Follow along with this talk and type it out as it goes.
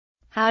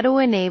How to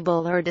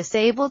enable or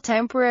disable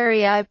temporary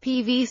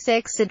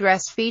IPv6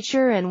 address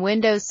feature in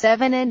Windows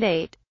 7 and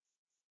 8.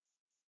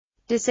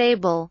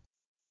 Disable.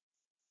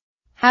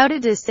 How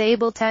to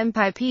disable temp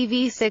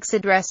IPv6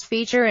 address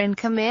feature in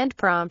command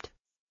prompt.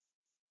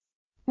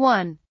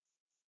 1.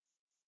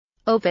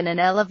 Open an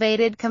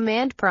elevated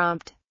command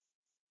prompt.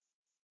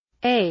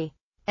 A.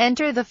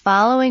 Enter the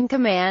following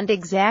command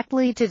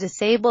exactly to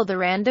disable the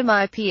random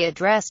IP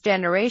address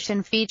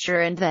generation feature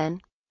and then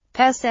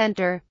press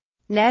enter.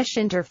 netsh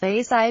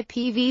interface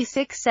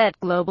IPv6 set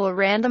global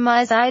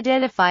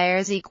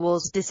randomizeidentifiers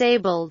equals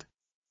disabled.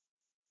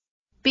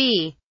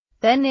 B.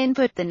 Then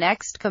input the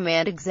next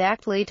command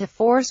exactly to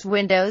force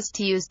Windows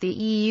to use the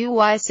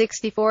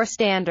EUI64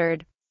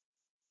 standard.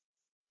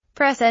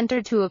 Press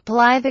enter to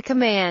apply the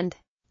command.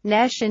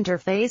 netsh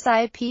interface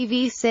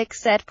IPv6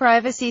 set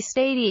privacy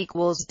state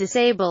equals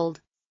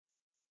disabled.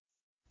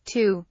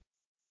 2.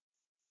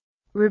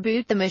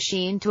 Reboot the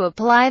machine to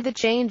apply the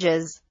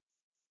changes.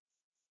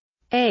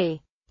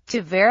 A.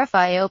 To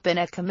verify, open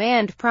a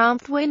command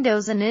prompt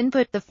Windows and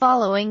input the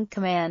following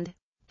command.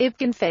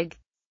 ipconfig.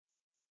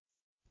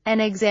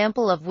 An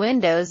example of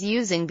Windows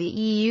using the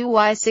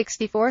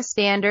EUI64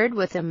 standard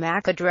with a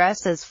MAC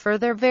address as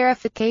further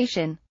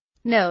verification.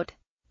 Note: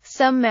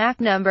 some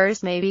MAC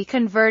numbers may be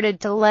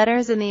converted to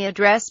letters in the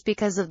address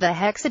because of the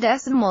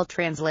hexadecimal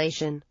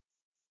translation.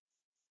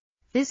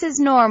 This is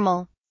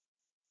normal.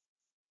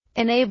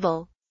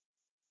 Enable.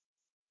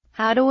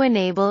 How to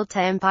enable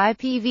temp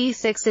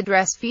IPv6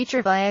 address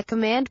feature via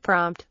command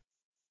prompt.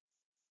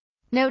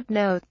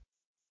 Note: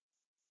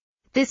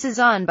 this is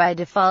on by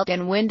default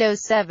in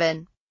Windows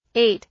 7,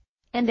 8,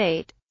 and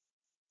 8.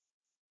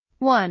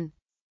 1.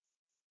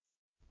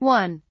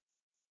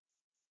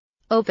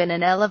 Open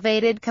an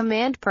elevated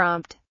command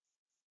prompt.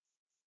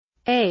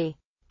 A.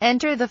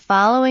 Enter the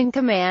following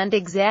command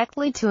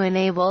exactly to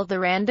enable the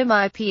random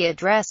IP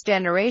address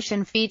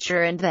generation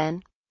feature and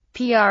then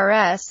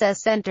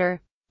press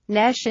enter.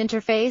 netsh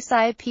interface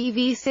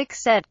IPv6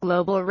 set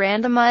global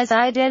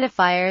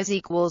randomizeidentifiers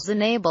equals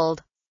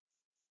enabled.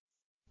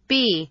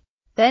 B.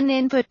 Then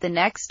input the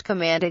next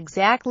command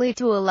exactly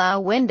to allow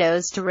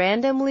Windows to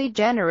randomly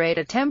generate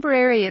a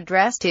temporary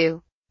address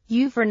to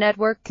you for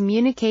network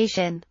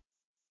communication.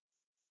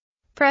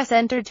 Press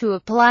enter to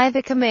apply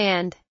the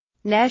command.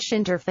 netsh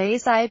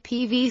interface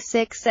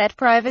IPv6 set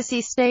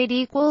privacy state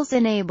equals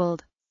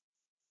enabled.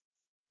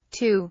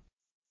 2.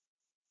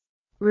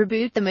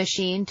 Reboot the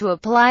machine to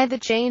apply the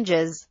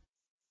changes.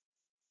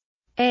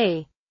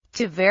 A.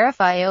 To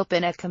verify,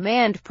 open a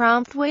command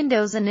prompt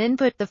Windows and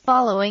input the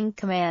following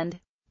command.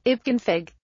 ipconfig.